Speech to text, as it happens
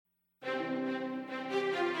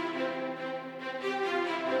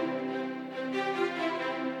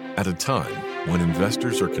At a time when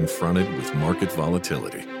investors are confronted with market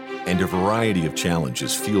volatility and a variety of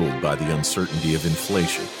challenges fueled by the uncertainty of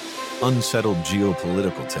inflation, unsettled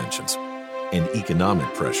geopolitical tensions, and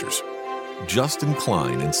economic pressures, Justin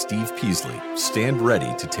Klein and Steve Peasley stand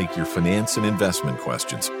ready to take your finance and investment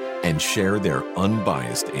questions and share their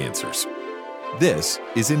unbiased answers. This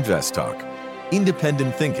is Invest Talk,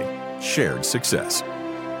 independent thinking, shared success.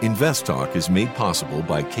 Invest Talk is made possible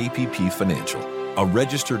by KPP Financial, a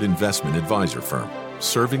registered investment advisor firm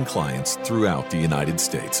serving clients throughout the United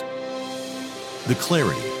States. The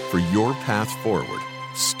clarity for your path forward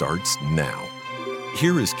starts now.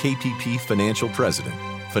 Here is KPP Financial President,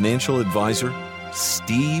 Financial Advisor,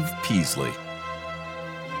 Steve Peasley.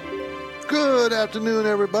 Good afternoon,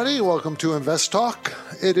 everybody. Welcome to Invest Talk.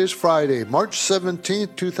 It is Friday, March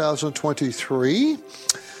 17th, 2023.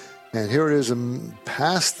 And here it is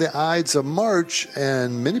past the Ides of March,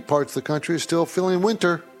 and many parts of the country are still feeling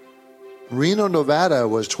winter. Reno, Nevada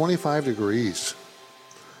was 25 degrees.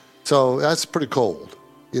 So that's pretty cold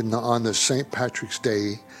on the St. Patrick's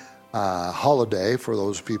Day holiday for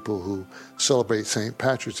those people who celebrate St.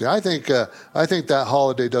 Patrick's Day. I think that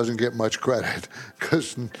holiday doesn't get much credit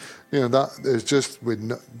because it's just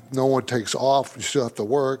no one takes off. You still have to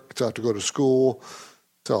work. You still have to go to school.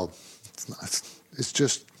 So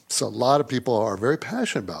a lot of people are very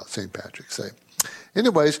passionate about St. Patrick's Day.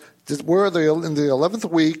 Anyways, we're in the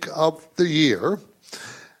 11th week of the year.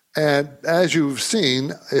 And as you've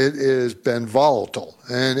seen, it has been volatile,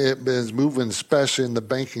 and it is moving, especially in the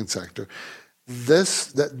banking sector. By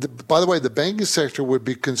the way, the banking sector would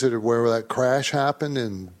be considered where that crash happened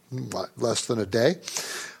in less than a day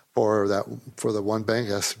for the one bank,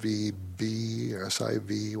 SVB or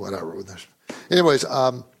SIV, whatever. Anyways,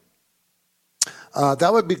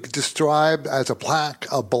 that would be described as a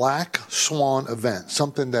black swan event,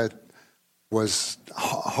 something that was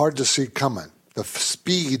hard to see coming. The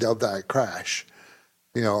speed of that crash,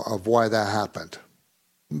 of why that happened.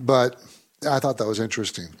 But I thought that was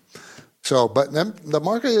interesting. So, but then the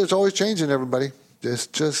market is always changing, everybody.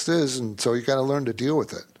 Just is, and so you got to learn to deal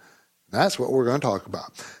with it. That's what we're going to talk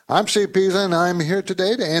about. I'm Steve Peasley, and I'm here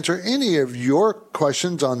today to answer any of your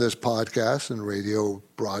questions on this podcast and radio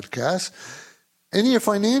broadcast. Any of your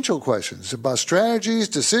financial questions about strategies,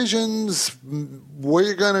 decisions, where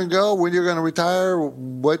you're going to go, when you're going to retire,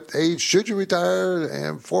 what age should you retire,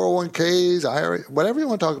 and 401ks, IRA, whatever you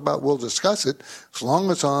want to talk about, we'll discuss it as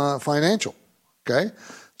long as it's financial, okay?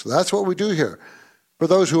 So that's what we do here. For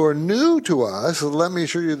those who are new to us, let me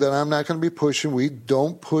assure you that I'm not going to be pushing. We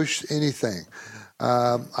don't push anything.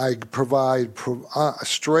 I provide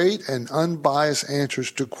straight and unbiased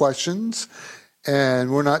answers to questions. And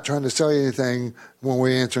we're not trying to sell you anything when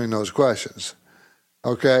we're answering those questions.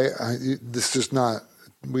 Okay? This is not,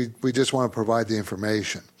 we just want to provide the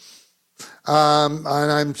information.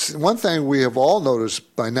 One thing we have all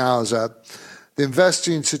noticed by now is that the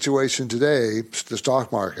investing situation today, the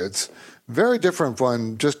stock markets, very different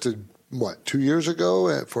from just 2 years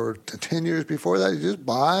ago. For 10 years before that, you just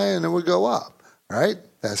buy and it would go up, right?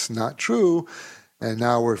 That's not true. And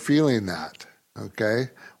now we're feeling that, okay?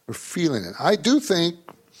 We're feeling it. I do think,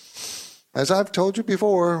 as I've told you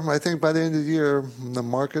before, I think by the end of the year, the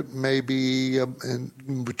market may be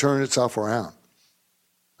turn itself around.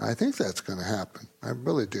 I think that's going to happen. I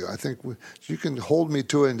really do. I think you can hold me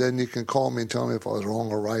to it, and then you can call me and tell me if I was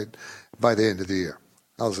wrong or right by the end of the year.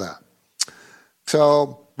 How's that?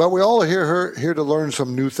 So, but we all are here to learn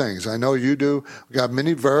some new things. I know you do. We've got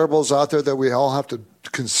many variables out there that we all have to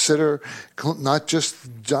consider, not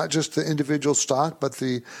just the individual stock, but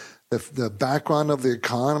the background of the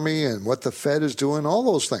economy and what the Fed is doing, all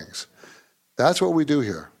those things. That's what we do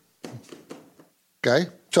here. Okay?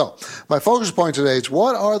 So, my focus point today is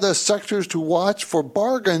what are the sectors to watch for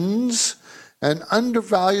bargains and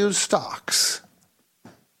undervalued stocks?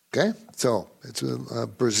 Okay? So, it's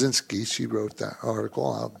Brzezinski. She wrote that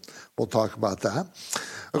article. We'll talk about that.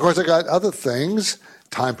 Of course, I got other things,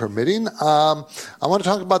 time permitting. I want to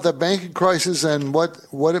talk about the banking crisis and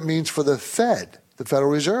what it means for the Fed, the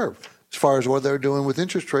Federal Reserve, as far as what they're doing with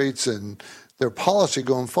interest rates and their policy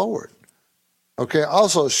going forward. Okay,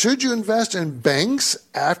 also, should you invest in banks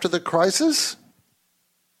after the crisis?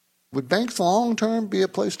 Would banks long-term be a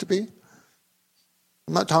place to be?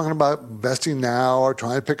 I'm not talking about investing now or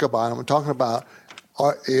trying to pick a bottom. I'm talking about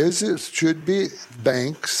should be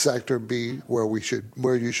bank sector be where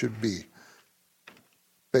you should be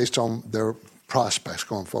based on their prospects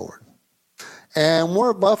going forward. And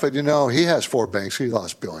Warren Buffett, he has 4 banks. He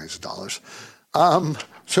lost billions of dollars.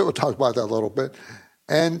 So we'll talk about that a little bit.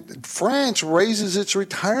 And France raises its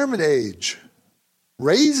retirement age.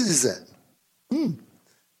 Raises it.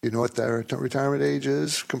 You know what their retirement age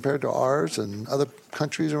is compared to ours and other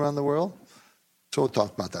countries around the world? So we'll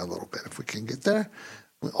talk about that a little bit if we can get there.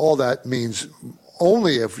 All that means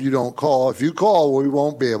only if you don't call. If you call, we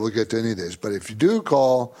won't be able to get to any of this. But if you do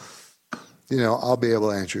call, I'll be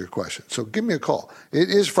able to answer your question. So give me a call. It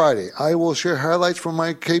is Friday. I will share highlights from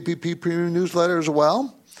my KPP Premium newsletter as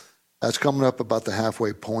well. That's coming up about the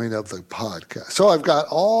halfway point of the podcast. So I've got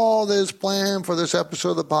all this planned for this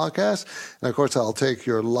episode of the podcast. And, of course, I'll take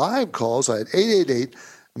your live calls at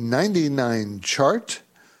 888-99-CHART.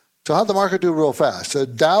 So how'd the market do real fast? The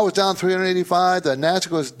Dow was down 385, the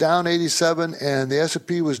Nasdaq was down 87, and the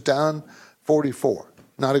S&P was down 44.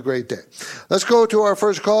 Not a great day. Let's go to our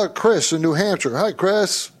first caller, Chris in New Hampshire. Hi,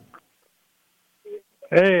 Chris.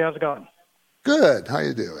 Hey, how's it going? Good. How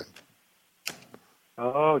you doing?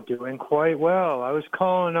 Oh, doing quite well. I was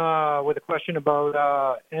calling with a question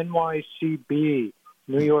about NYCB,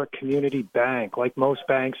 New York Community Bank. Like most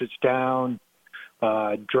banks, it's down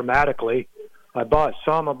dramatically. I bought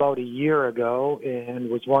some about a year ago and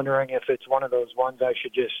was wondering if it's one of those ones I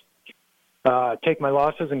should just take my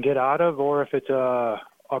losses and get out of, or if it's a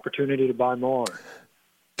opportunity to buy more.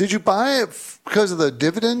 Did you buy it because of the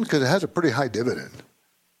dividend? Because it has a pretty high dividend.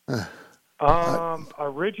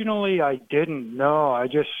 Originally, I didn't know. I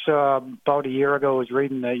just about a year ago was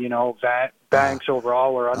reading that banks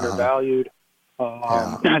overall were undervalued,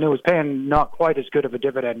 and it was paying not quite as good of a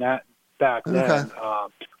dividend back then. Okay.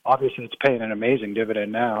 Obviously, it's paying an amazing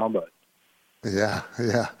dividend now, but. Yeah.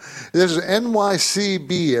 This is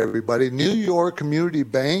NYCB, everybody, New York Community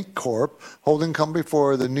Bank Corp., holding company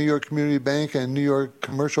for the New York Community Bank and New York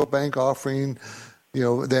Commercial Bank, offering,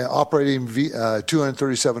 they're operating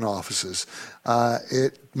 237 offices.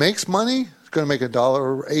 It makes money. It's going to make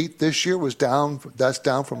 $1.08 this year. That's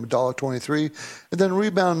down from $1.23, and then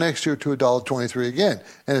rebound next year to $1.23 again.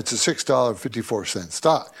 And it's a $6.54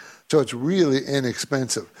 stock. So it's really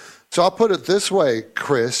inexpensive. So I'll put it this way,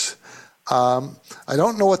 Chris. I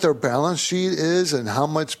don't know what their balance sheet is and how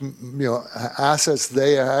much assets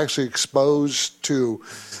they are actually exposed to,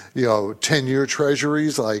 10-year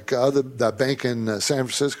treasuries like that bank in San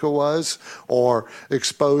Francisco was, or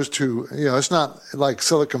exposed to, it's not like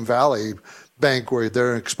Silicon Valley Bank where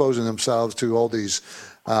they're exposing themselves to all these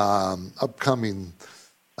upcoming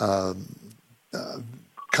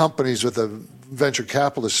companies with a venture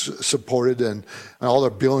capitalists supported, and all their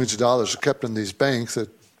billions of dollars are kept in these banks that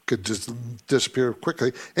could just disappear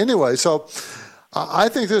quickly. Anyway, so I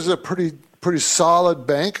think this is a pretty solid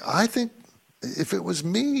bank. I think if it was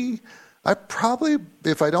me,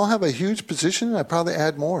 if I don't have a huge position, I'd probably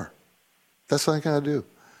add more. That's what I'm going to do.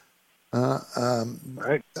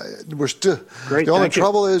 Right. We're still. Great. The only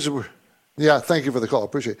trouble is, thank you for the call.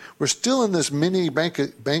 Appreciate it. We're still in this mini bank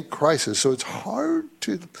crisis, so it's hard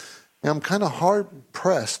to. I'm kind of hard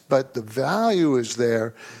pressed, but the value is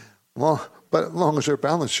there. Well, but as long as their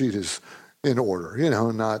balance sheet is in order,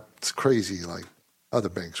 not crazy like other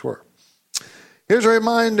banks were. Here's a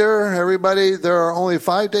reminder, everybody. There are only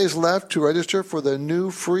 5 days left to register for the new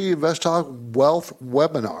free InvestTalk Wealth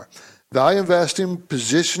webinar. Value investing,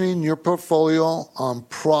 positioning your portfolio on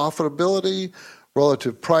profitability,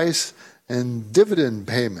 relative price, and dividend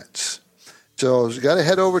payments. So you got to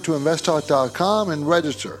head over to investtalk.com and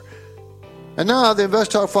register. And now the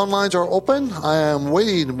InvestTalk phone lines are open. I am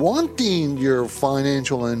wanting your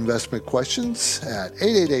financial and investment questions at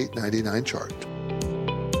 888-99-CHART.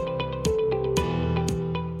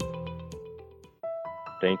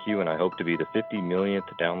 Thank you, and I hope to be the 50 millionth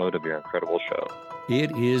download of your incredible show.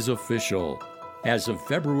 It is official. As of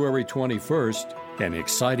February 21st, an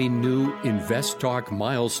exciting new InvestTalk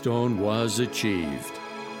milestone was achieved.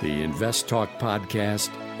 The InvestTalk podcast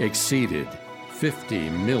exceeded 50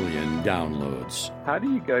 million downloads. How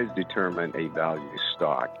do you guys determine a value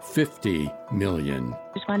stock? 50 million.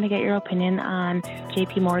 Just wanted to get your opinion on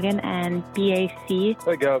JP Morgan and BAC. Hey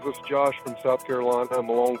guys, this is Josh from South Carolina. I'm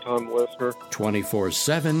a long-time listener.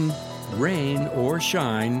 24/7, rain or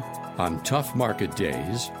shine, on tough market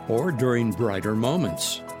days or during brighter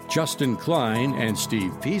moments. Justin Klein and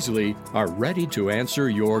Steve Peasley are ready to answer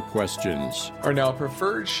your questions. All right, now a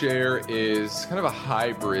preferred share is kind of a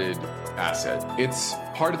hybrid asset. It's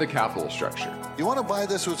part of the capital structure. You want to buy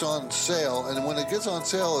this what's on sale, and when it gets on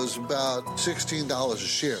sale, it's about $16 a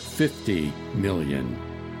share. 50 million.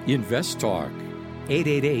 InvestTalk.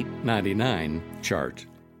 888-99-CHART.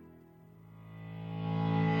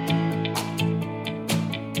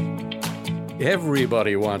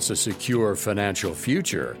 Everybody wants a secure financial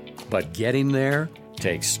future, but getting there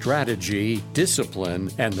takes strategy,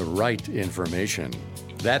 discipline, and the right information.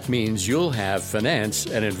 That means you'll have finance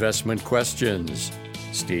and investment questions.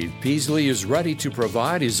 Steve Peasley is ready to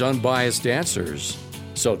provide his unbiased answers.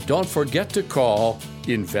 So don't forget to call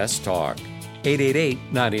Invest Talk,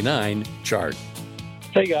 888-99-CHART.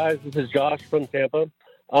 Hey guys, this is Josh from Tampa.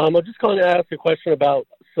 I'm just calling to ask a question about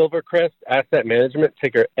Silvercrest Asset Management,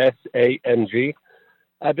 ticker SAMG.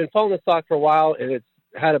 I've been following the stock for a while, and it's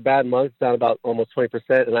had a bad month, down about almost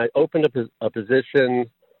 20%. And I opened up a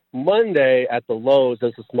position Monday at the lows.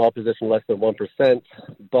 It's a small position, less than 1%.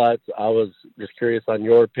 But I was just curious on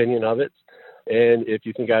your opinion of it, and if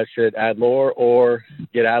you think I should add more or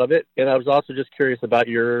get out of it. And I was also just curious about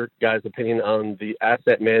your guys' opinion on the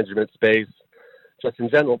asset management space, just in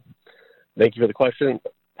general. Thank you for the question.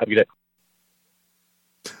 Have a good day.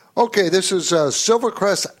 Okay, this is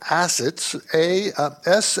Silvercrest Assets,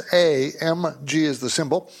 SAMG is the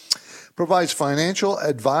symbol, provides financial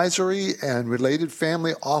advisory and related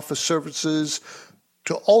family office services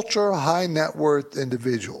to ultra-high net worth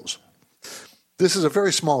individuals. This is a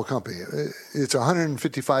very small company. It's a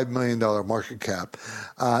 $155 million market cap.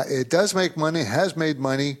 It does make money, has made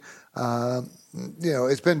money.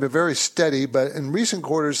 It's been very steady, but in recent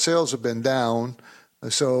quarters, sales have been down.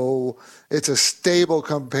 So it's a stable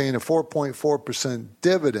company, a 4.4%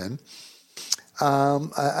 dividend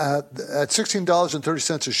at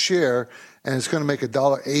 $16.30 a share, and it's going to make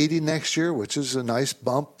 $1.80 next year, which is a nice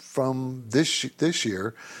bump from this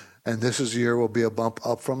year. And this year will be a bump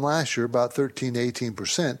up from last year, about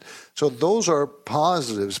 13-18%. So those are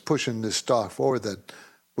positives pushing this stock forward that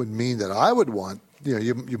would mean that I would want,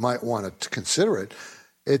 you might want to consider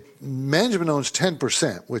it. Management owns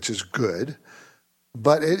 10%, which is good.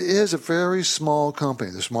 But it is a very small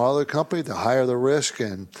company. The smaller the company, the higher the risk,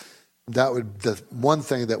 and the one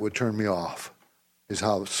thing that would turn me off is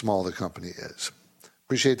how small the company is.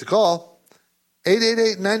 Appreciate the call.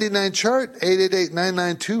 888-99-CHART,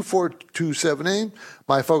 888-992-4278.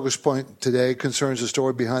 My focus point today concerns the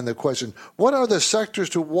story behind the question, what are the sectors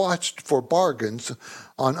to watch for bargains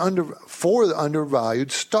for the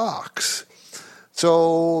undervalued stocks?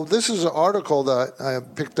 So this is an article that I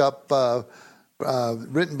picked up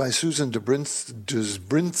written by Susan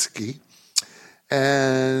Dobrynski,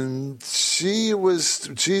 and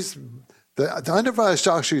she's the undervalued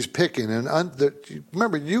stock she's picking. And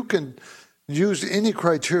remember, you can use any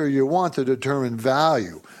criteria you want to determine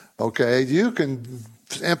value. Okay, you can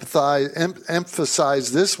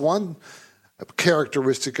emphasize this one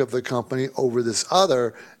characteristic of the company over this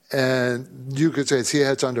other, and you could say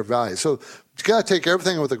it's undervalued. So you got to take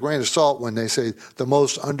everything with a grain of salt when they say the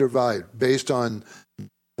most undervalued, based on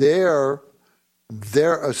they're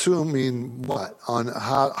assuming what on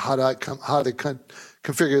how to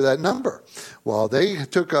configure that number. Well, they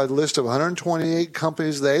took a list of 128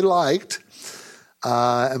 companies they liked,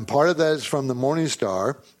 and part of that is from the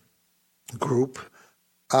Morningstar group,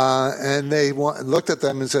 and they looked at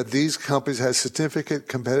them and said these companies have significant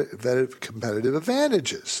competitive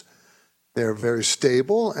advantages. They're very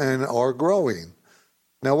stable and are growing.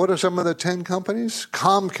 Now, what are some of the 10 companies?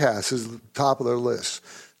 Comcast is the top of their list.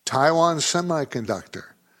 Taiwan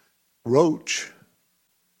Semiconductor. Roche.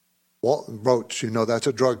 Roche, that's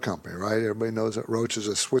a drug company, right? Everybody knows that Roche is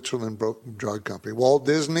a Switzerland drug company. Walt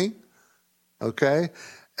Disney, okay?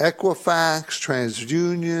 Equifax,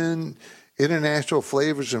 TransUnion, International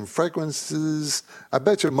Flavors and Fragrances. I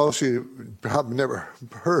bet you most of you probably never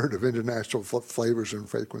heard of International Flavors and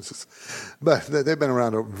Fragrances, but they've been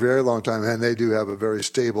around a very long time, and they do have a very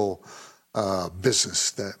stable business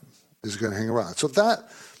that is going to hang around.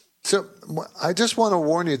 So I just want to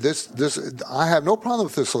warn you, this I have no problem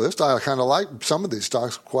with this list. I kind of like some of these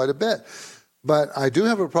stocks quite a bit. But I do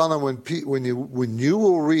have a problem when you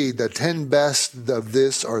will read the 10 best of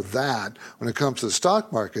this or that when it comes to the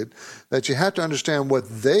stock market, that you have to understand what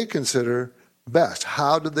they consider best.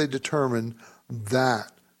 How do they determine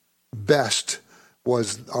that best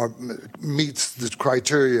meets the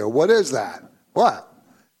criteria? What is that? What?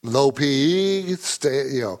 Low PE,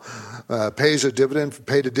 pays a dividend,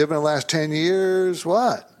 paid a dividend the last 10 years.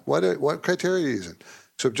 What criteria are you using?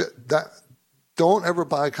 So don't ever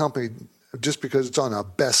buy a company just because it's on a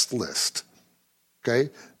best list. Okay?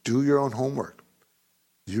 Do your own homework.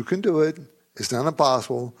 You can do it. It's not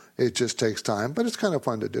impossible. It just takes time, but it's kind of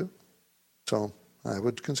fun to do. So I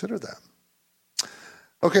would consider that.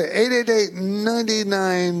 Okay,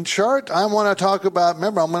 888-99-CHART. I'm going to talk about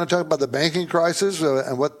the banking crisis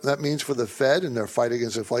and what that means for the Fed and their fight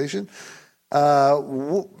against inflation.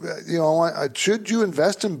 Should you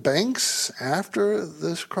invest in banks after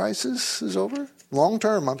this crisis is over? Long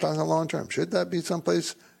term, I'm talking long term. Should that be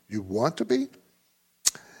someplace you want to be?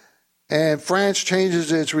 And France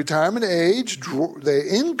changes its retirement age. They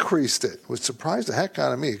increased it, which surprised the heck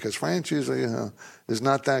out of me because France usually is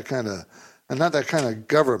not that kind of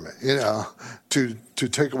government, to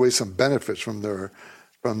take away some benefits from their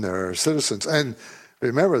citizens. And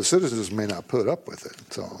remember, the citizens may not put up with it,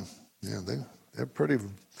 so they're pretty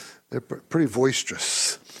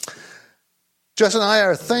boisterous. Jess and I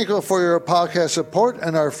are thankful for your podcast support,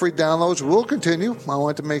 and our free downloads will continue. I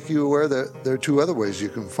want to make you aware that there are two other ways you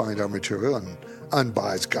can find our material and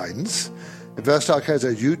unbiased guidance. InvestTalk has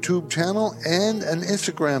a YouTube channel and an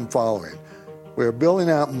Instagram following. We're building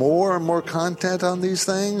out more and more content on these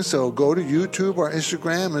things, so go to YouTube or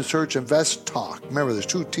Instagram and search InvestTalk. Remember, there's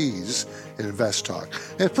 2 T's in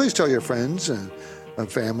InvestTalk. And please tell your friends and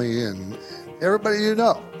family and everybody you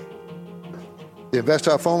know. The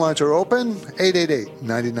InvestTalk phone lines are open,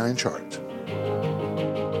 888-99-CHART.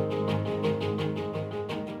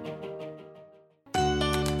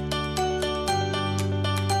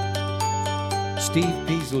 Steve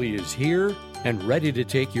Peasley is here and ready to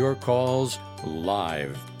take your calls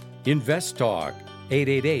live. Invest Talk,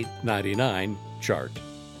 888-99-CHART.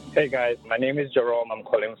 Hey guys, my name is Jerome. I'm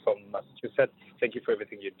calling from Massachusetts. Thank you for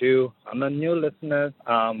everything you do. I'm a new listener.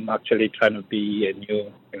 I'm actually trying to be a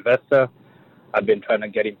new investor. I've been trying to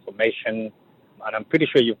get information, and I'm pretty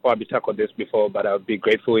sure you've probably tackled this before, but I would be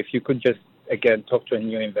grateful if you could just, again, talk to a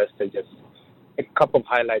new investor, just a couple of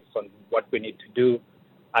highlights on what we need to do.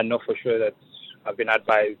 I know for sure that I've been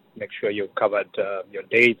advised, make sure you've covered your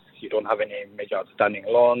dates, you don't have any major outstanding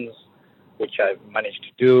loans, which I've managed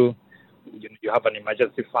to do. You have an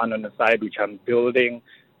emergency fund on the side, which I'm building.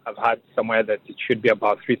 I've had somewhere that it should be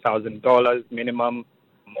about $3,000 minimum,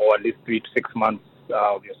 or at least 3 to 6 months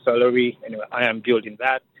of your salary. Anyway, I am building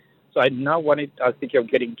that. So I was thinking of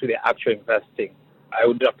getting to the actual investing. I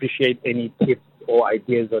would appreciate any tips or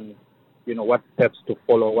ideas on, what steps to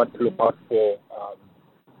follow, what to look out for.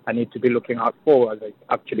 I need to be looking out for as I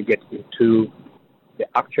actually get into the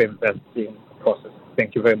actual investing process.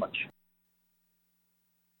 Thank you very much.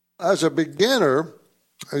 As a beginner,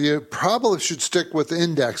 you probably should stick with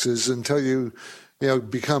indexes until you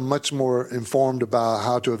become much more informed about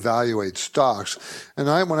how to evaluate stocks. And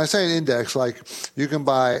when I say an index, like you can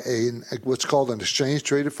buy what's called an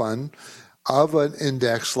exchange-traded fund of an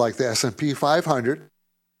index like the S&P 500.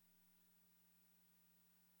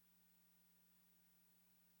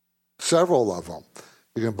 Several of them.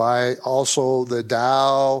 You can buy also the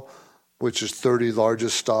Dow, which is 30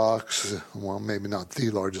 largest stocks. Well, maybe not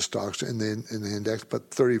the largest stocks in the index,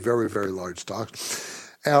 but 30 very, very large stocks.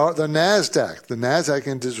 The NASDAQ. The NASDAQ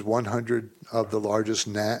index is 100 of the largest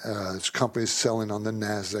companies selling on the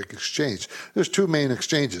NASDAQ exchange. There's 2 main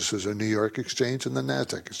exchanges. There's a New York exchange and the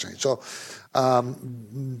NASDAQ exchange. So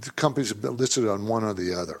the companies are listed on one or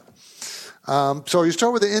the other. So you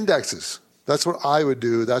start with the indexes. That's what I would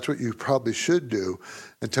do. That's what you probably should do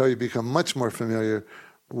until you become much more familiar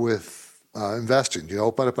with investing. You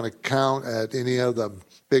open up an account at any of the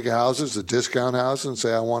big houses, the discount houses, and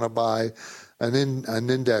say, I want to buy an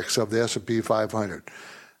index of the S&P 500.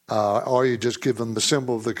 Or you just give them the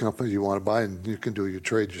symbol of the company you want to buy, and you can do your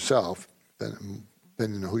trade yourself, then you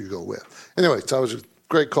know who you go with. Anyway, so that was a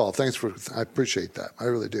great call. I appreciate that. I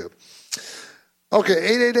really do.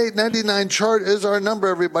 Okay, 888-99-CHART is our number,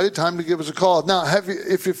 everybody. Time to give us a call. Now,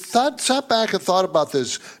 if you've sat back and thought about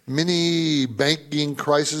this mini banking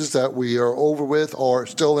crisis that we are over with or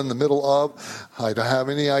still in the middle of, I don't have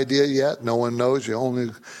any idea yet. No one knows. You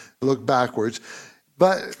only look backwards.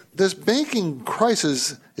 But this banking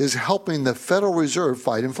crisis is helping the Federal Reserve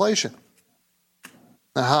fight inflation.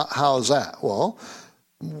 Now, how is that? Well,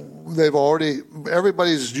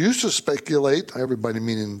 everybody's used to speculate, everybody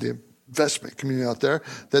meaning the investment community out there,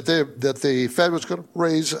 that the Fed was going to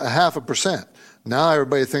raise 0.5%. Now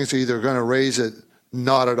everybody thinks they're either going to raise it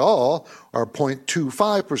not at all or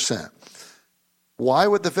 0.25%. Why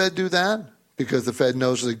would the Fed do that? Because the Fed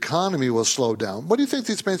knows the economy will slow down. What do you think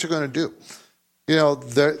these banks are going to do?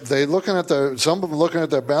 They're looking at some of them looking at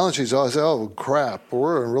their balance sheets. I say, oh crap,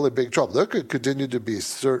 we're in really big trouble. There could continue to be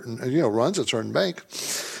certain runs at certain bank.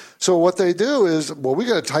 So what they do is, we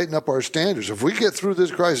got to tighten up our standards. If we get through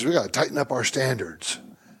this crisis, we got to tighten up our standards.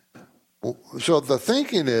 So the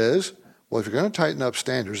thinking is, if you're going to tighten up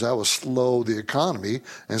standards, that will slow the economy,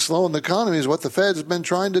 and slowing the economy is what the Fed has been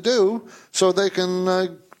trying to do, so they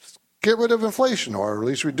can get rid of inflation or at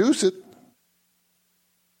least reduce it.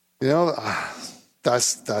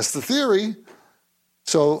 That's the theory.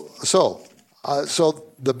 So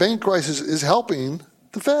the bank crisis is helping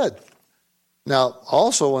the Fed. Now,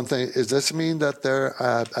 also one thing, does this mean that they're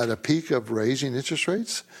at a peak of raising interest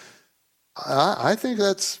rates? I think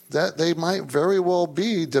that they might very well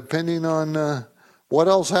be, depending on what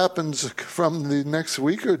else happens from the next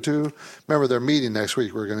week or two. Remember, they're meeting next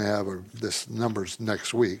week. We're going to have this numbers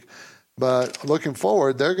next week. But looking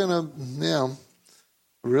forward, they're going to,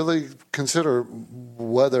 really consider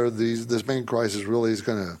whether this bank crisis really is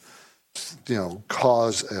going to,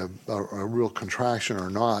 cause a real contraction or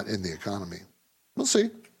not in the economy. We'll see.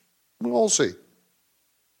 We'll all see.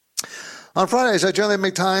 On Fridays, I generally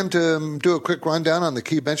make time to do a quick rundown on the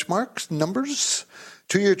key benchmarks numbers.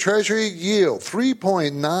 2-year Treasury yield,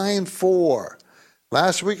 3.94.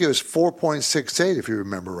 Last week it was 4.68, if you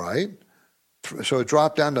remember right. So it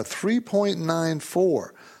dropped down to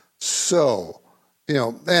 3.94. So,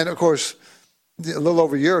 and of course, a little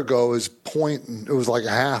over a year ago it was like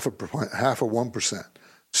half of 1%.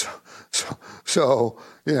 So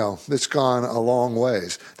it's gone a long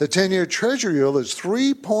ways. The 10-year Treasury yield is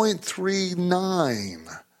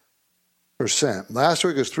 3.39%. Last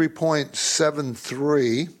week it was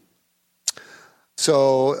 3.73.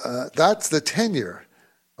 So that's the 10-year.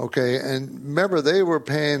 Okay, and remember they were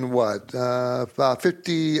paying about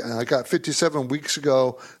 50. I got 57 weeks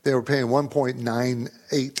ago. They were paying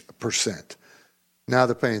 1.98%. Now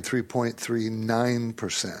they're paying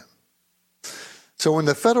 3.39%. So when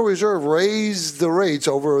the Federal Reserve raised the rates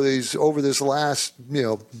over this last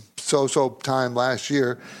so time last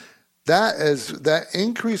year, that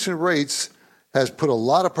increase in rates has put a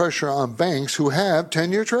lot of pressure on banks who have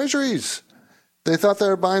 10-year Treasuries. They thought they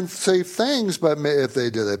were buying safe things, but if they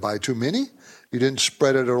did, they buy too many. You didn't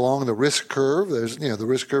spread it along the risk curve. There's the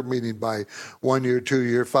risk curve meaning by 1 year, 2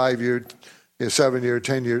 year, 5 year, 7 year,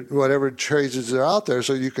 10 year, whatever trades are out there,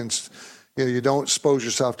 so you can you don't expose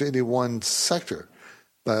yourself to any one sector.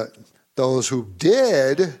 But those who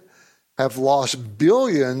did have lost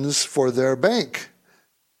billions for their bank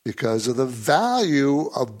because of the value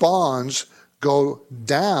of bonds go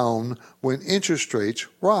down when interest rates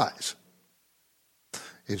rise.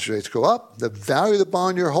 Interest rates go up, the value of the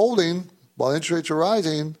bond you're holding while interest rates are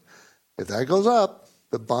rising, if that goes up,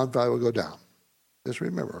 the bond value will go down. Just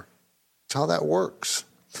remember, that's how that works.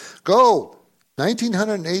 Gold,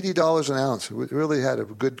 $1,980 an ounce. We really had a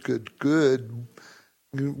good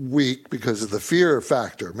week because of the fear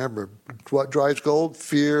factor. Remember, what drives gold?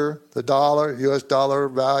 Fear, the dollar, U.S. dollar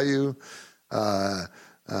value,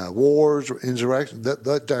 wars, insurrection,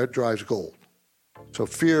 that drives gold. So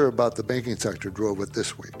fear about the banking sector drove it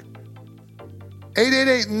this week.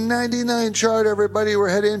 888-99 chart, everybody. We're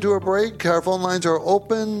heading into a break. Our phone lines are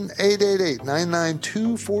open.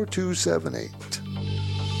 888-992-4278.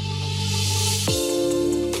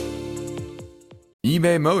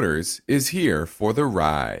 eBay Motors is here for the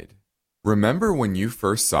ride. Remember when you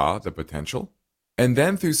first saw the potential? And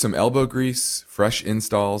then through some elbow grease, fresh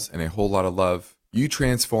installs, and a whole lot of love, you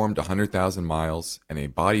transformed 100,000 miles and a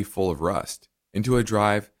body full of rust into a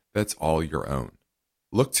drive that's all your own.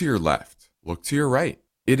 Look to your left. Look to your right.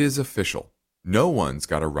 It is official. No one's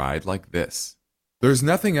got a ride like this. There's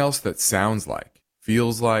nothing else that sounds like,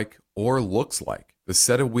 feels like, or looks like the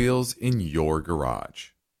set of wheels in your garage.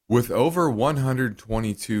 With over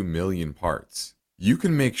 122 million parts, you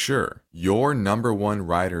can make sure your number one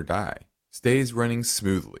ride or die stays running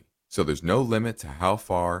smoothly, so there's no limit to how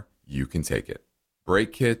far you can take it.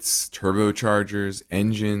 Brake kits, turbochargers,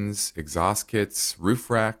 engines, exhaust kits, roof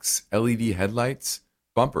racks, LED headlights,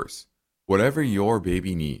 bumpers, whatever your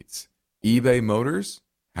baby needs, eBay Motors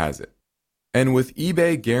has it. And with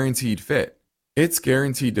eBay Guaranteed Fit, it's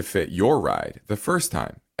guaranteed to fit your ride the first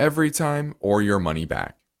time, every time, or your money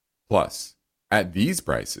back. Plus, at these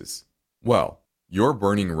prices, well, you're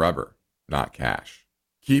burning rubber, not cash.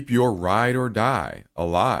 Keep your ride or die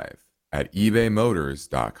alive at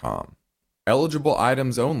ebaymotors.com. Eligible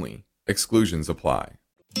items only. Exclusions apply.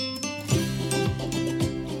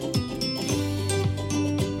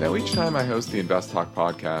 Now, each time I host the Invest Talk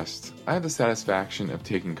podcast, I have the satisfaction of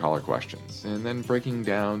taking caller questions and then breaking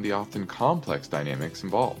down the often complex dynamics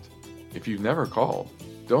involved. If you've never called,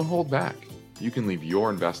 don't hold back. You can leave your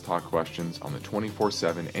Invest Talk questions on the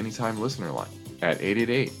 24/7 Anytime Listener line at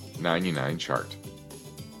 888-99-CHART.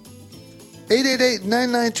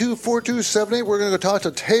 888-992-4278. We're going to go talk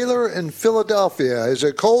to Taylor in Philadelphia. Is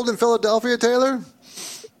it cold in Philadelphia, Taylor?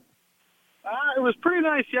 It was pretty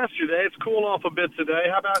nice yesterday. It's cooling off a bit today.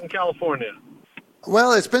 How about in California?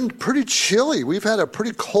 Well, it's been pretty chilly. We've had a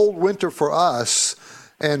pretty cold winter for us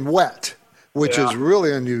and wet, which is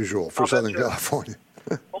really unusual for Southern California.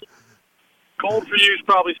 Cold for you is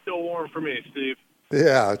probably still warm for me, Steve.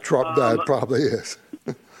 Yeah, probably is.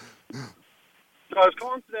 So I was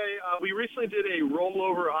calling today. We recently did a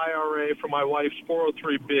rollover IRA for my wife's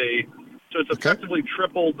 403B. So it's effectively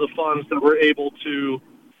tripled the funds that we're able to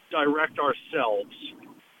direct ourselves.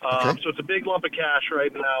 So it's a big lump of cash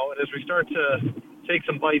right now. And as we start to take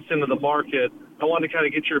some bites into the market, I want to kind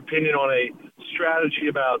of get your opinion on a strategy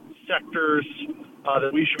about sectors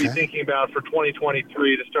that we should be thinking about for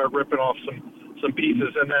 2023 to start ripping off some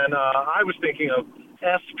pieces. And then I was thinking of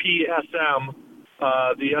SPSM,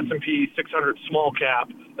 the S&P 600 small cap,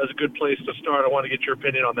 as a good place to start. I want to get your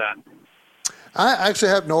opinion on that. I actually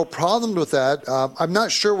have no problem with that. I'm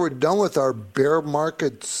not sure we're done with our bear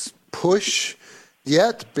markets push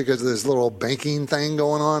yet because of this little banking thing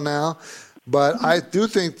going on now. But I do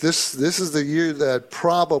think this is the year that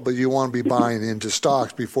probably you want to be buying into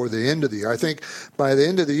stocks before the end of the year. I think by the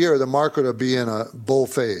end of the year, the market will be in a bull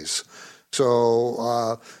phase.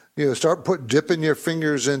 So, start dipping your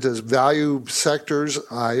fingers into value sectors.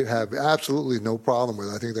 I have absolutely no problem with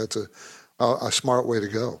it. I think that's a smart way to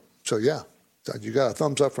go. So, yeah, you got a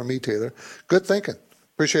thumbs up from me, Taylor. Good thinking.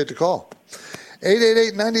 Appreciate the call.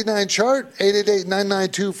 888-99-CHART,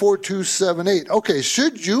 888-992-4278. Okay,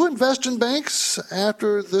 should you invest in banks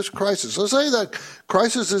after this crisis? Let's say that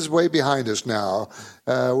crisis is way behind us now.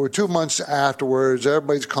 We're 2 months afterwards.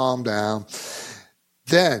 Everybody's calmed down.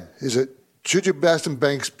 Then, should you invest in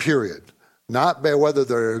banks, period? Not by whether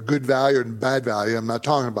they're good value or bad value. I'm not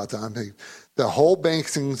talking about that. I'm thinking the whole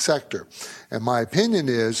banking sector. And my opinion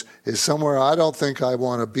is somewhere I don't think I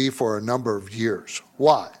want to be for a number of years.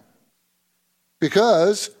 Why?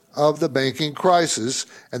 Because of the banking crisis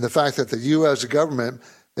and the fact that the U.S. government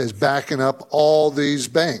is backing up all these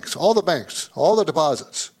banks, all the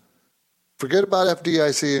deposits. Forget about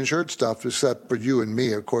FDIC insured stuff, except for you and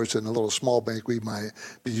me, of course, in a little small bank we might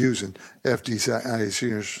be using.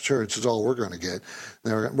 FDIC insurance is all we're going to get.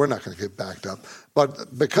 We're not going to get backed up.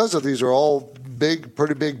 But because of these are all big,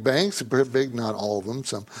 pretty big banks, pretty big, not all of them,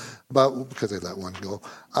 some, but because they let one go.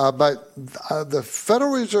 But the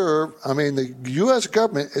Federal Reserve, the U.S.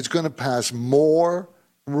 government is going to pass more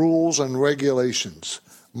rules and regulations,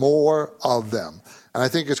 more of them. And I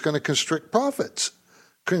think it's going to constrict profits.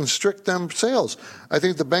 Constrict them sales. I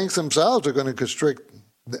think the banks themselves are going to constrict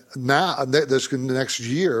now this next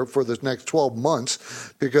year for the next 12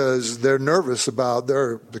 months because they're nervous about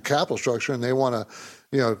the capital structure and they want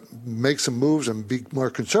to make some moves and be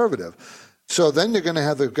more conservative. So then you're going to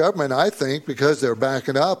have the government, I think, because they're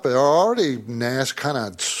backing up, they're already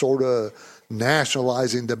sort of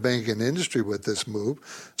nationalizing the banking industry with this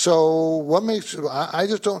move. So I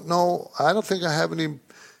just don't know. I don't think I have any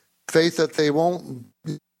faith that they won't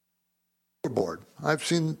be overboard. I've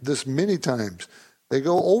seen this many times. They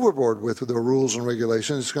go overboard with the rules and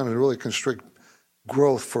regulations. It's going to really constrict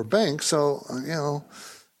growth for banks. So,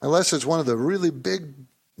 unless it's one of the really big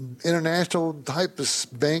international type of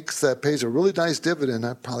banks that pays a really nice dividend,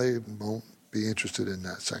 I probably won't be interested in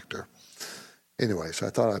that sector. Anyway, so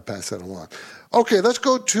I thought I'd pass that along. Okay, let's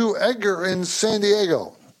go to Edgar in San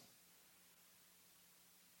Diego.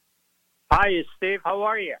 Hi, Steve. How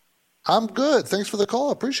are you? I'm good. Thanks for the call.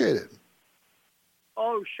 Appreciate it.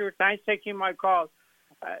 Oh, sure. Thanks for taking my call.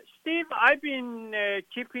 Steve, I've been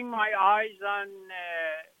keeping my eyes on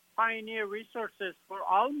Pioneer Resources for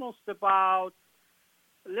almost about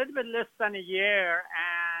a little bit less than a year,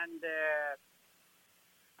 and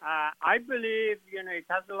I believe, it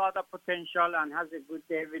has a lot of potential and has a good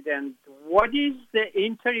dividend. What is the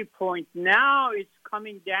entry point? Now it's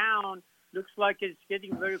coming down. Looks like it's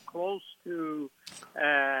getting very close to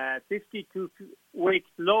 52-week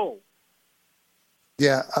low.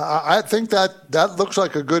 Yeah, I think that looks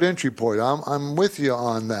like a good entry point. I'm with you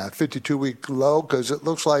on that 52-week low because it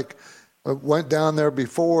looks like it went down there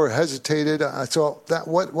before, hesitated. So that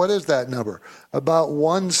what is that number? About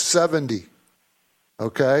 170.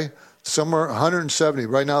 Okay, somewhere 170.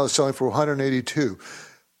 Right now it's selling for 182.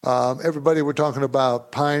 Everybody, we're talking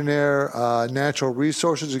about Pioneer Natural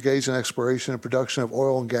Resources engaged in exploration and production of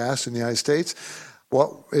oil and gas in the United States.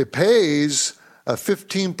 Well, it pays a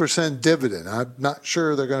 15% dividend. I'm not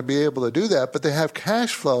sure they're going to be able to do that, but they have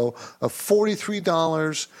cash flow of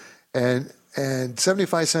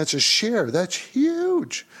 $43.75 a share. That's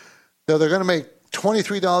huge. Now they're going to make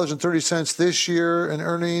 $23.30 this year in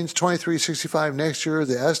earnings, $23.65 next year,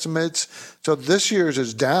 the estimates. So this year's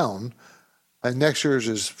is down and next year's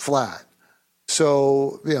is flat.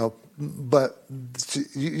 So, but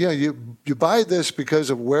you buy this because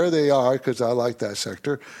of where they are, because I like that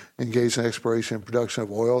sector, engaged in exploration and production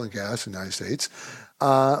of oil and gas in the United States,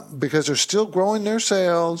 because they're still growing their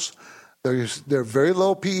sales. They're very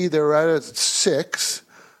low PE. They're at a 6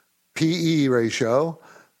 PE ratio.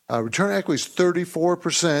 Return on equity is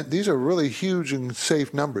 34%. These are really huge and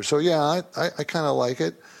safe numbers. So, yeah, I kind of like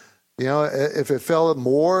it. If it fell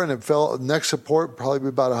more and it fell, next support probably be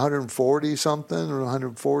about 140 something or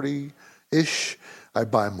 140-ish, I'd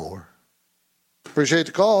buy more. Appreciate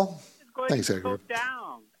the call. It's going Thanks, to Edgar. go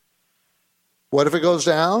down. What if it goes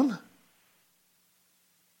down?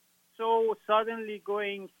 So suddenly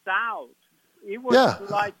going south. It was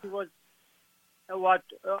like it was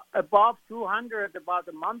above 200 about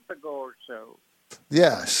a month ago or so.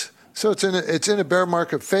 Yes. So it's in a bear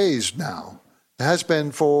market phase now. It has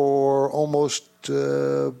been for almost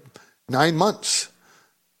 9 months.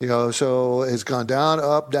 So it's gone down,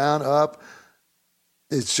 up.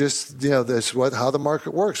 It's just, that's how the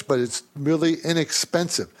market works, but it's really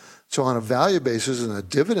inexpensive. So on a value basis and a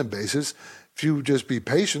dividend basis, if you just be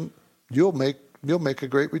patient, you'll make a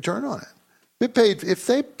great return on it. If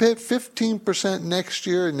they paid 15% next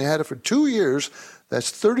year and they had it for 2 years,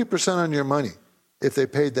 that's 30% on your money. If they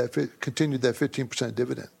continued that 15%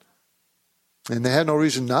 dividend, and they had no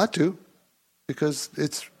reason not to, because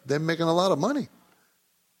they're making a lot of money.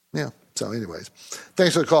 Yeah. So, anyways,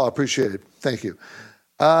 thanks for the call. I appreciate it. Thank you.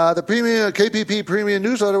 The premium KPP Premium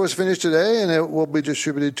Newsletter was finished today, and it will be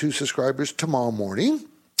distributed to subscribers tomorrow morning.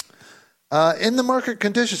 In the market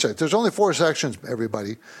conditions section, there's only 4 sections,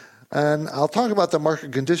 everybody. And I'll talk about the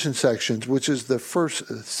market condition sections, which is the first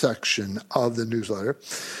section of the newsletter.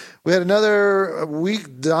 We had another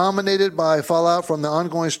week dominated by fallout from the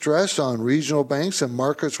ongoing stress on regional banks, and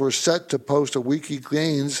markets were set to post a weekly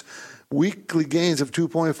gains of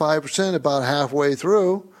 2.5% about halfway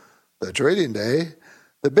through the trading day.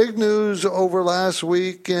 The big news over last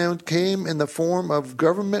weekend came in the form of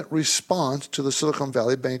government response to the Silicon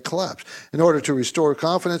Valley Bank collapse. In order to restore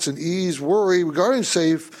confidence and ease worry regarding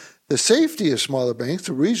the safety of smaller banks,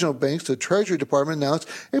 the regional banks, the Treasury Department announced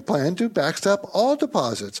a plan to backstop all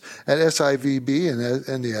deposits at SIVB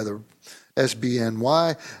and the other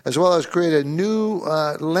SBNY, as well as create a new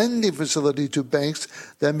lending facility to banks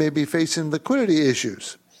that may be facing liquidity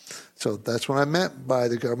issues. So that's what I meant by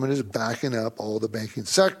the government is backing up all the banking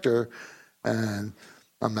sector, and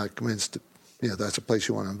I'm not convinced that's a place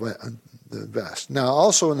you want to invest. Now,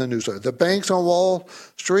 also in the newsletter, the banks on Wall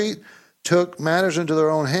Street took matters into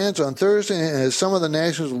their own hands on Thursday, as some of the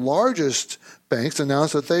nation's largest banks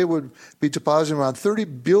announced that they would be depositing around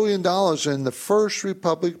 $30 billion in the First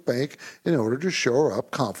Republic Bank in order to shore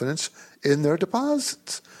up confidence in their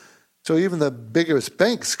deposits. So even the biggest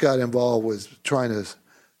banks got involved with trying to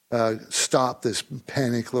stop this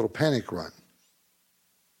little panic run.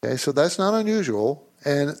 Okay, so that's not unusual.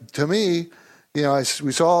 And to me,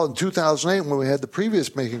 we saw in 2008 when we had the previous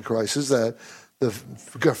banking crisis that the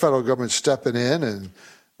federal government stepping in and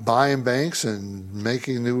buying banks and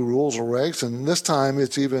making new rules and regs. And this time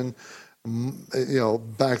it's even,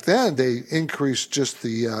 back then they increased just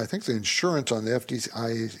I think the insurance on the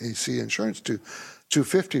FDIC insurance to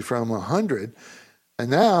 $250 from $100. And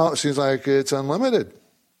now it seems like it's unlimited,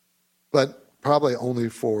 but probably only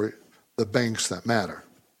for the banks that matter,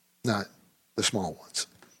 not the small ones.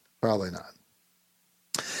 Probably not.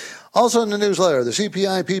 Also in the newsletter, the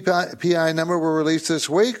CPI and PPI number were released this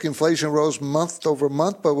week. Inflation rose month over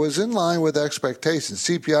month, but was in line with expectations.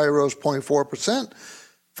 CPI rose 0.4%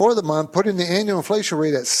 for the month, putting the annual inflation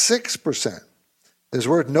rate at 6%. It's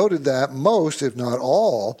worth noting that most, if not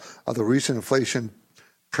all, of the recent inflation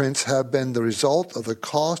prints have been the result of the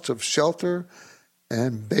cost of shelter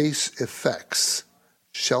and base effects.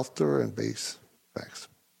 Shelter and base effects.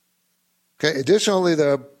 Okay. Additionally,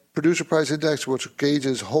 the Producer Price Index, which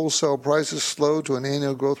gauges wholesale prices, slowed to an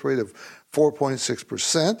annual growth rate of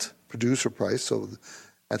 4.6%, producer price, so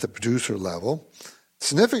at the producer level,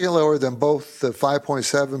 significantly lower than both the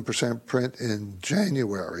 5.7% print in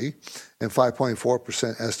January and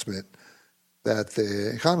 5.4% estimate that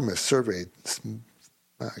the economists surveyed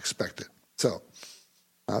expected. So,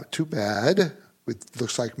 not too bad. It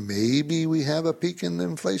looks like maybe we have a peak in the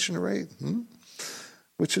inflation rate,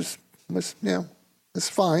 which is, it's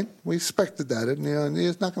fine. We expected that. And,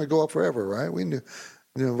 it's not going to go up forever, right? We knew,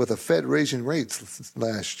 with the Fed raising rates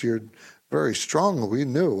last year very strongly, we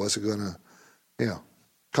knew it wasn't going to,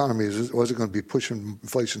 economy wasn't going to be pushing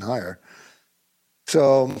inflation higher.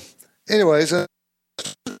 So, anyways,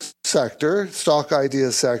 sector, stock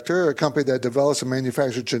idea sector, a company that develops and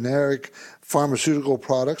manufactures generic pharmaceutical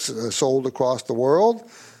products sold across the world.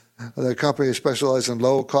 The company specializes in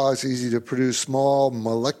low-cost, easy-to-produce small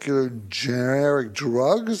molecular generic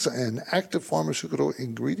drugs and active pharmaceutical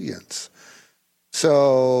ingredients.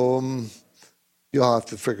 So you'll have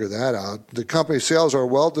to figure that out. The company's sales are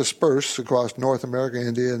well dispersed across North America,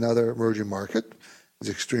 India, and other emerging markets.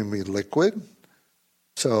 It's extremely liquid.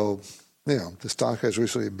 So, the stock has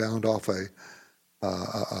recently bound off a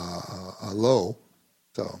low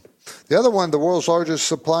So the other one, the world's largest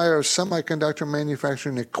supplier of semiconductor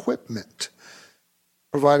manufacturing equipment,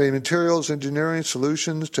 providing materials engineering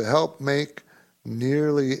solutions to help make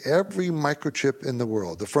nearly every microchip in the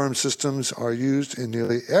world. The firm's systems are used in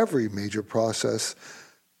nearly every major process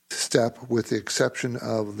step with the exception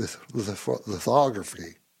of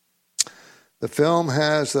lithography. The firm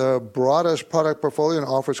has the broadest product portfolio and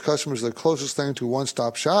offers customers the closest thing to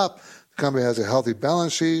one-stop shop. The company has a healthy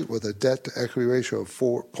balance sheet with a debt-to-equity ratio of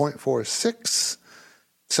 4.46.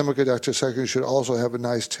 Semiconductor sector should also have a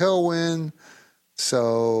nice tailwind.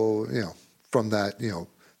 So, from that,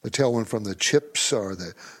 the tailwind from the CHIPS or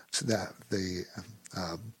the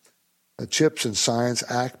CHIPS and Science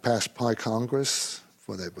Act passed by Congress.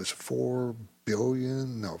 It was $4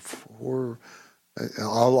 billion.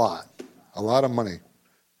 A lot of money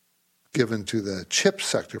given to the chip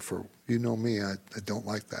sector for, me, I don't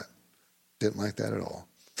like that. Didn't like that at all.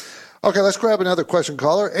 Okay, let's grab another question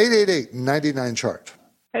caller. 888-99-CHART.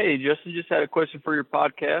 Hey, Justin, just had a question for your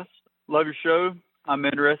podcast. Love your show. I'm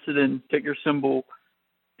interested in ticker symbol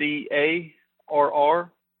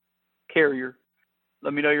CARR, Carrier.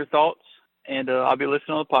 Let me know your thoughts, and I'll be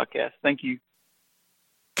listening on the podcast. Thank you.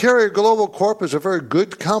 Carrier Global Corp is a very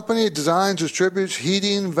good company. It designs, distributes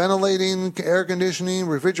heating, ventilating, air conditioning,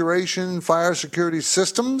 refrigeration, fire security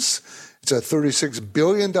systems. It's a $36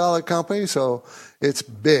 billion company, so it's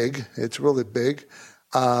big. It's really big,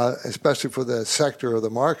 especially for the sector of the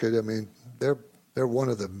market. I mean, they're one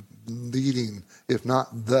of the leading, if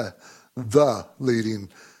not the leading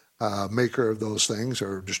maker of those things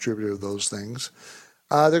or distributor of those things.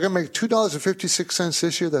 They're going to make $2.56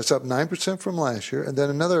 this year. That's up 9% from last year. And then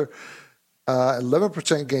another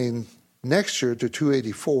 11% gain next year to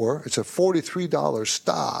 $2.84. It's a $43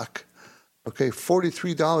 stock. Okay,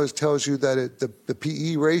 $43 tells you that the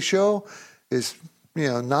PE ratio is,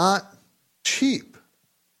 not cheap.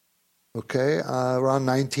 Okay, around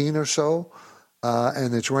 19 or so.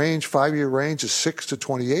 And its range, 5-year range, is 6 to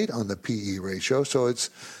 28 on the PE ratio. So it's,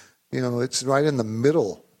 it's right in the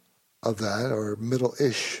middle of that, or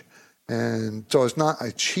middle-ish. And so it's not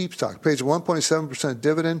a cheap stock. It pays a 1.7%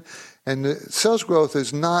 dividend, and the sales growth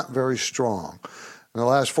is not very strong. In the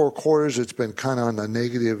last 4 quarters, it's been kind of on the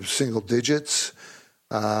negative single digits.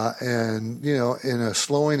 And, in a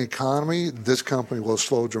slowing economy, this company will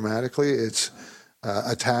slow dramatically. It's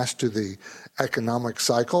attached to the economic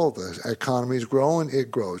cycle. The economy is growing, it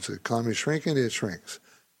grows. The economy is shrinking, it shrinks.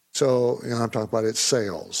 So, I'm talking about its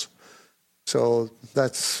sales. So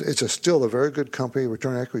it's still a very good company.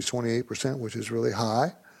 Return on equity is 28%, which is really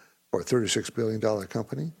high for a $36 billion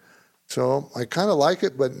company. So I kind of like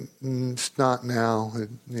it, but it's not now.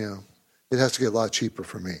 It has to get a lot cheaper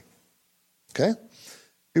for me. Okay?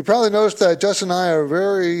 You probably noticed that Justin and I are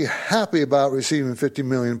very happy about receiving 50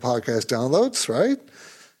 million podcast downloads, right?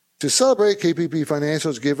 To celebrate, KPP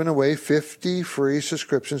Financial is giving away 50 free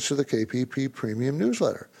subscriptions to the KPP Premium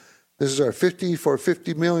Newsletter. This is our 50 for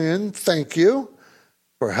 50 million. Thank you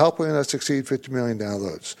for helping us exceed 50 million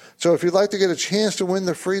downloads. So if you'd like to get a chance to win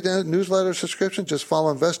the free newsletter subscription, just follow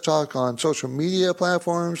Invest Talk on social media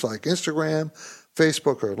platforms like Instagram,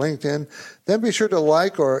 Facebook, or LinkedIn. Then be sure to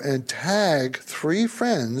like and tag 3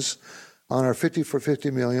 friends on our 50 for 50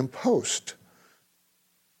 million post.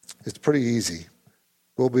 It's pretty easy.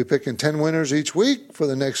 We'll be picking 10 winners each week for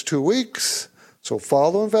the next 2 weeks. So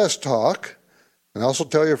follow Invest Talk and also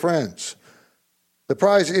tell your friends. The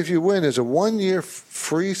prize, if you win, is a 1-year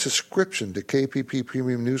free subscription to KPP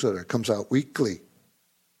Premium Newsletter. It comes out weekly,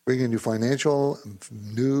 bringing you financial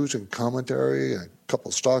news and commentary, and a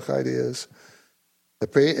couple stock ideas.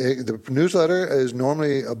 The newsletter is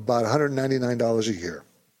normally about $199 a year,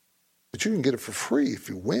 but you can get it for free if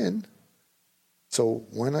you win. So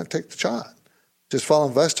why not take the shot? Just follow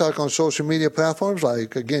Invest Talk on social media platforms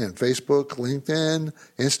like, again, Facebook, LinkedIn,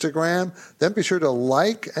 Instagram. Then be sure to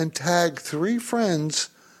like and tag 3 friends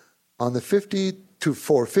on the 50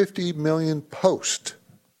 for 50 million post.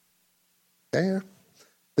 Okay?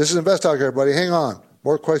 This is Invest Talk, everybody. Hang on.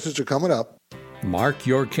 More questions are coming up. Mark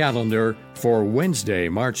your calendar for Wednesday,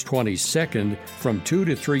 March 22nd from 2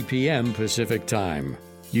 to 3 p.m. Pacific Time.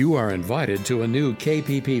 You are invited to a new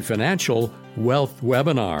KPP Financial Wealth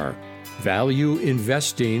Webinar. Value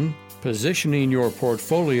investing, positioning your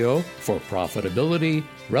portfolio for profitability,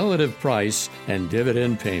 relative price, and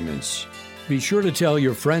dividend payments. Be sure to tell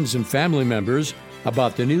your friends and family members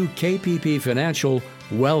about the new KPP Financial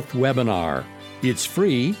Wealth Webinar. It's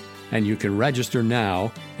free, and you can register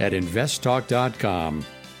now at investtalk.com.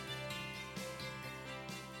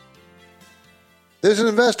 This is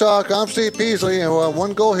Invest Talk. I'm Steve Peasley, and we have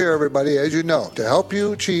one goal here, everybody, as you know, to help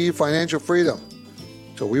you achieve financial freedom.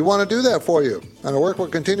 So we want to do that for you. And our work will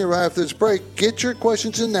continue right after this break. Get your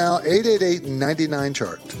questions in now,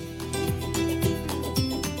 888-99-CHART.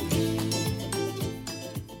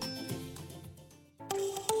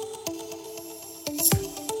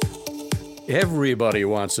 Everybody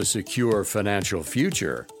wants a secure financial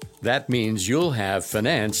future. That means you'll have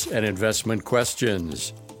finance and investment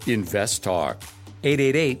questions. Invest Talk.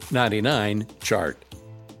 888-99-CHART.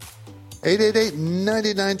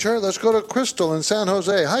 888-99-CHART. Let's go to Crystal in San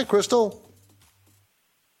Jose. Hi, Crystal.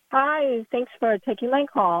 Hi. Thanks for taking my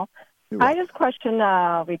call. I just question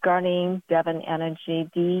regarding Devon Energy,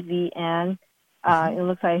 DVN. It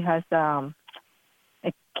looks like it has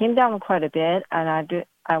it came down quite a bit, and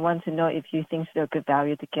I want to know if you think it's a good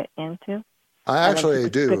value to get into. I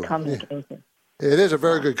actually do. Good company to get into. It is a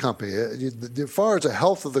very good company. As far as the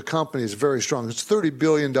health of the company is very strong. It's $30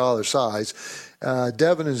 billion size.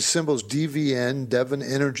 Devon is symbols DVN, Devon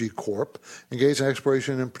Energy Corp., engaged in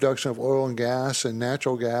exploration and production of oil and gas and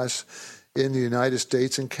natural gas in the United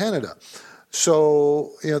States and Canada.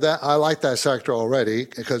 So, that I like that sector already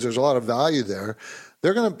because there's a lot of value there.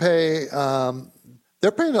 They're going to pay,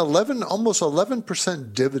 they're paying almost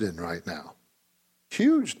 11% dividend right now.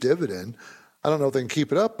 Huge dividend. I don't know if they can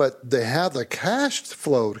keep it up, but they have the cash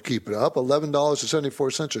flow to keep it up,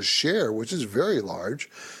 $11.74 a share, which is very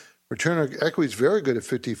large. Return on equity is very good at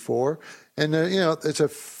 54. And, it's a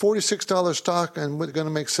 $46 stock, and we're going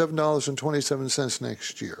to make $7.27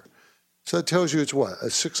 next year. So that tells you it's what, a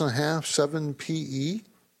 6.5, 7 PE?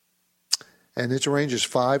 And its range is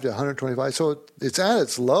 5 to 125. So it's at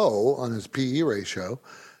its low on its PE ratio.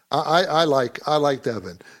 I like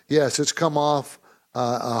Devon. Yes, it's come off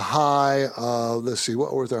a high, let's see,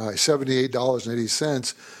 what was their high?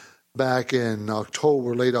 $78.80 back in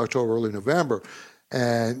October, late October, early November.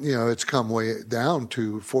 And, it's come way down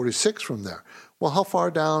to 46 from there. Well, how far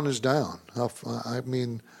down is down? I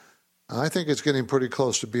think it's getting pretty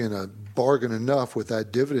close to being a bargain enough with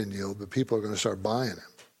that dividend yield, but people are going to start buying it.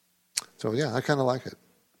 So, yeah, I kind of like it.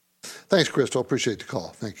 Thanks, Crystal. Appreciate the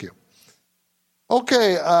call. Thank you.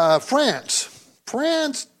 Okay, France.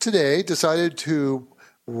 France today decided to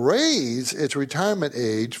raise its retirement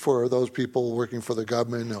age for those people working for the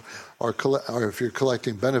government or if you're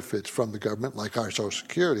collecting benefits from the government, like our Social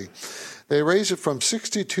Security. They raised it from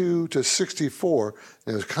 62 to 64.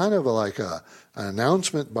 It was kind of like an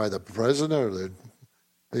announcement by the president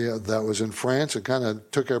that was in France and kind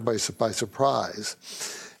of took everybody by surprise.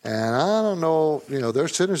 And I don't know, their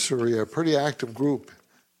citizenry are a pretty active group.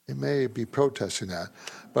 They may be protesting that.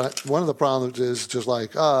 But one of the problems is, just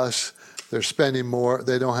like us, they're spending more.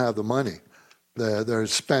 They don't have the money. They're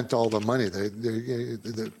spent all the money.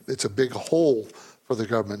 It's a big hole for the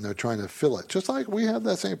government, and they're trying to fill it. Just like we have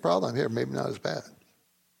that same problem here, maybe not as bad.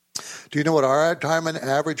 Do you know what our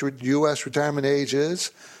average U.S. retirement age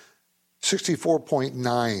is?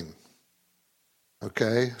 64.9.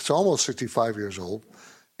 Okay, so almost 65 years old.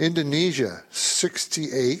 Indonesia,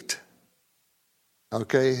 68.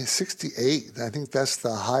 Okay, 68. I think that's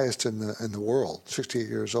the highest in the world, 68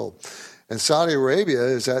 years old. And Saudi Arabia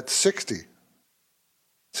is at 60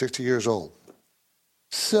 years old.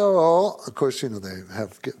 So, of course, they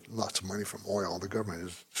get lots of money from oil. The government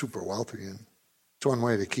is super wealthy, and it's one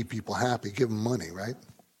way to keep people happy, give them money, right?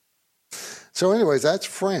 So anyways, that's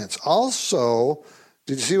France. Also,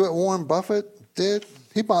 did you see what Warren Buffett did?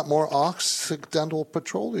 He bought more Occidental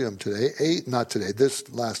Petroleum this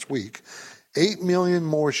last week. 8 million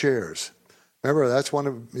more shares. Remember, that's one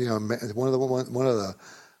of the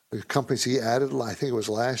companies he added. I think it was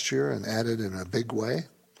last year, and added in a big way.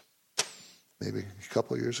 Maybe a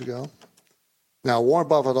couple of years ago. Now, Warren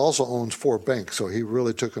Buffett also owns 4 banks, so he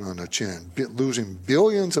really took it on the chin, losing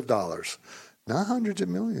billions of dollars, not hundreds of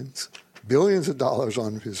millions, billions of dollars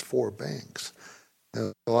on his 4 banks.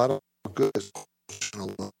 So I don't know how good is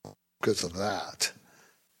because of that.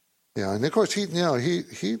 Yeah, and of course he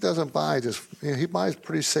doesn't buy just he buys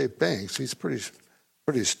pretty safe banks. He's pretty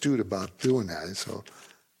astute about doing that. So,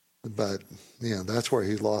 but that's where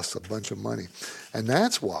he lost a bunch of money, and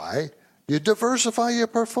that's why you diversify your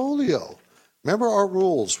portfolio. Remember our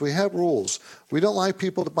rules. We have rules. We don't like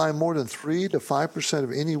people to buy more than 3 to 5%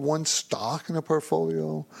 of any one stock in a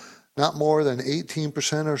portfolio, not more than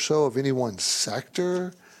 18% or so of any one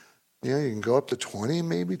sector. You can go up to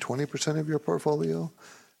 20% of your portfolio.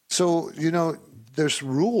 So, there's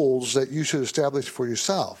rules that you should establish for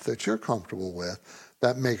yourself that you're comfortable with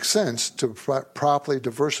that make sense to properly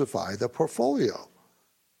diversify the portfolio.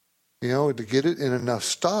 To get it in enough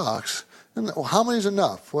stocks. And how many is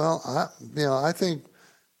enough? Well, I think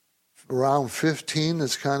around 15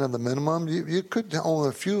 is kind of the minimum. You could own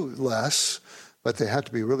a few less, but they have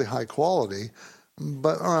to be really high quality.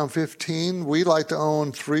 but around 15. We like to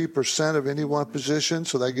own 3% of any one position,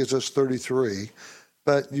 so that gives us 33.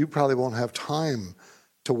 But you probably won't have time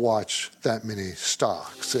to watch that many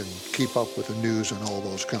stocks and keep up with the news on all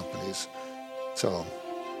those companies. So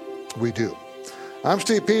we do. I'm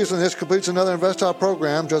Steve Peasley, and this completes another InvestTalk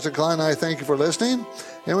program. Justin Klein and I thank you for listening,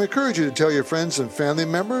 and we encourage you to tell your friends and family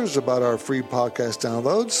members about our free podcast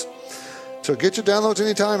downloads. So get your downloads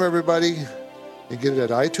anytime, everybody. You get it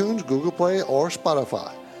at iTunes, Google Play, or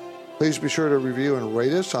Spotify. Please be sure to review and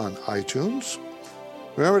rate us on iTunes.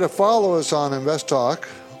 Remember to follow us on InvestTalk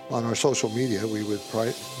on our social media. We would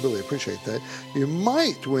really appreciate that. You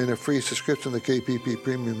might win a free subscription to the KPP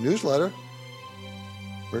Premium newsletter.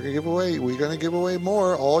 We're going to give away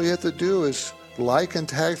more. All you have to do is like and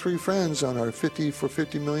tag 3 friends on our 50 for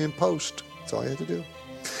 50 million post. That's all you have to do.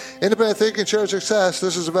 Independent thinking, share success.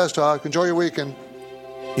 This is InvestTalk. Enjoy your weekend.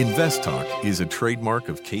 InvestTalk is a trademark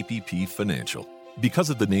of KPP Financial. Because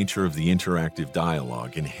of the nature of the interactive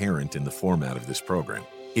dialogue inherent in the format of this program,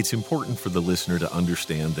 it's important for the listener to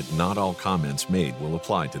understand that not all comments made will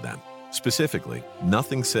apply to them. Specifically,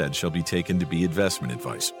 nothing said shall be taken to be investment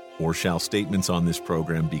advice, or shall statements on this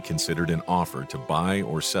program be considered an offer to buy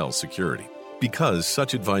or sell security. Because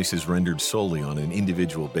such advice is rendered solely on an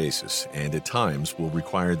individual basis and at times will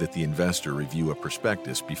require that the investor review a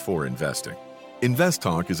prospectus before investing.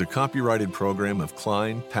 InvestTalk is a copyrighted program of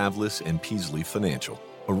Klein, Pavlis, and Peasley Financial,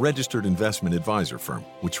 a registered investment advisor firm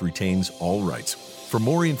which retains all rights. For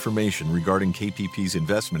more information regarding KPP's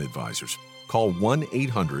investment advisors, call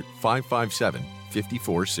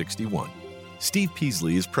 1-800-557-5461. Steve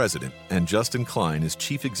Peasley is president, and Justin Klein is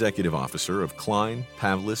chief executive officer of Klein,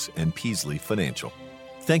 Pavlis, and Peasley Financial.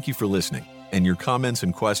 Thank you for listening, and your comments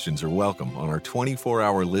and questions are welcome on our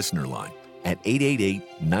 24-hour listener line at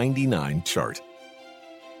 888-99-CHART.